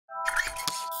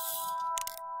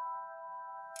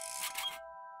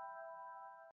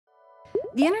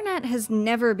The internet has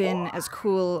never been as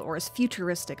cool or as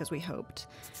futuristic as we hoped.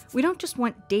 We don't just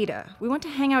want data, we want to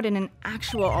hang out in an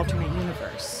actual alternate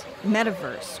universe,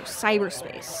 metaverse, or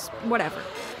cyberspace, whatever.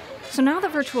 So now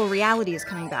that virtual reality is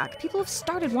coming back, people have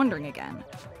started wondering again.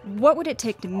 What would it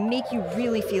take to make you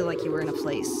really feel like you were in a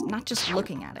place, not just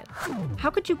looking at it? How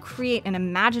could you create an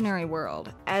imaginary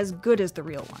world as good as the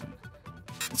real one?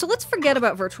 So let's forget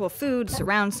about virtual food,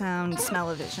 surround sound,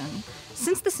 smell-o-vision.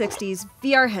 Since the 60s,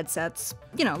 VR headsets,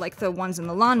 like the ones in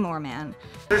the Lawnmower Man,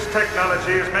 This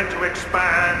technology is meant to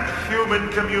expand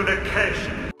human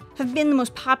communication. have been the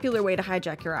most popular way to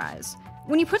hijack your eyes.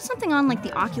 When you put something on like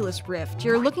the Oculus Rift,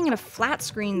 you're looking at a flat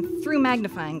screen through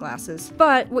magnifying glasses,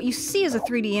 but what you see is a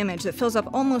 3D image that fills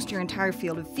up almost your entire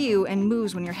field of view and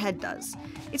moves when your head does.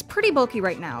 It's pretty bulky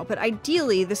right now, but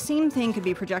ideally, the same thing could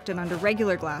be projected onto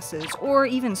regular glasses or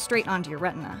even straight onto your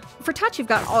retina. For touch, you've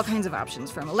got all kinds of options,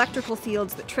 from electrical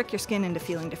fields that trick your skin into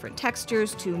feeling different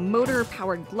textures, to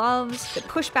motor-powered gloves that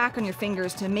push back on your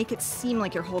fingers to make it seem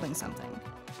like you're holding something.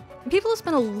 People have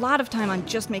spent a lot of time on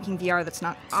just making VR that's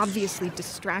not obviously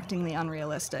distractingly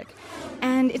unrealistic.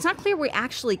 And it's not clear we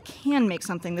actually can make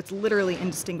something that's literally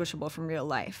indistinguishable from real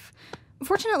life.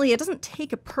 Fortunately, it doesn't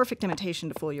take a perfect imitation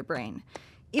to fool your brain.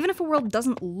 Even if a world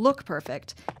doesn't look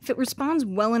perfect, if it responds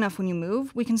well enough when you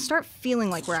move, we can start feeling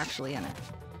like we're actually in it.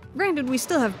 Granted, we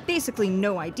still have basically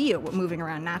no idea what moving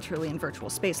around naturally in virtual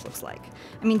space looks like.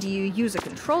 I mean, do you use a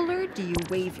controller? Do you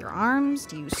wave your arms?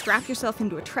 Do you strap yourself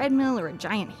into a treadmill or a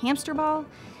giant hamster ball?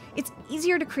 It's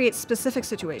easier to create specific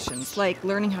situations, like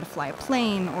learning how to fly a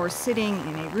plane or sitting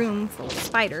in a room full of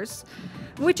spiders,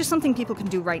 which is something people can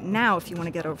do right now if you want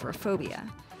to get over a phobia.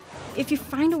 If you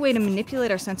find a way to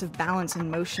manipulate our sense of balance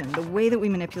and motion the way that we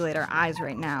manipulate our eyes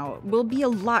right now, we'll be a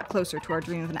lot closer to our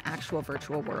dream of an actual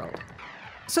virtual world.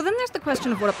 So then there's the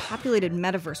question of what a populated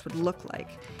metaverse would look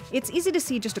like. It's easy to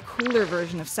see just a cooler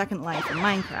version of Second Life or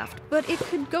Minecraft, but it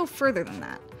could go further than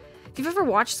that. If you've ever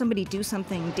watched somebody do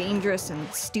something dangerous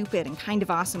and stupid and kind of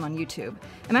awesome on YouTube,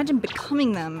 imagine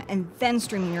becoming them and then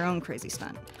streaming your own crazy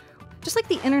stunt. Just like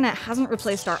the internet hasn't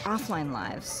replaced our offline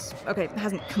lives, okay, it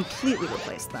hasn't completely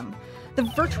replaced them, the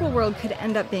virtual world could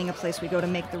end up being a place we go to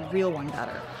make the real one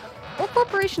better. Or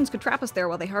corporations could trap us there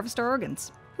while they harvest our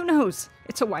organs. Who knows?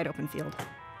 It's a wide open field.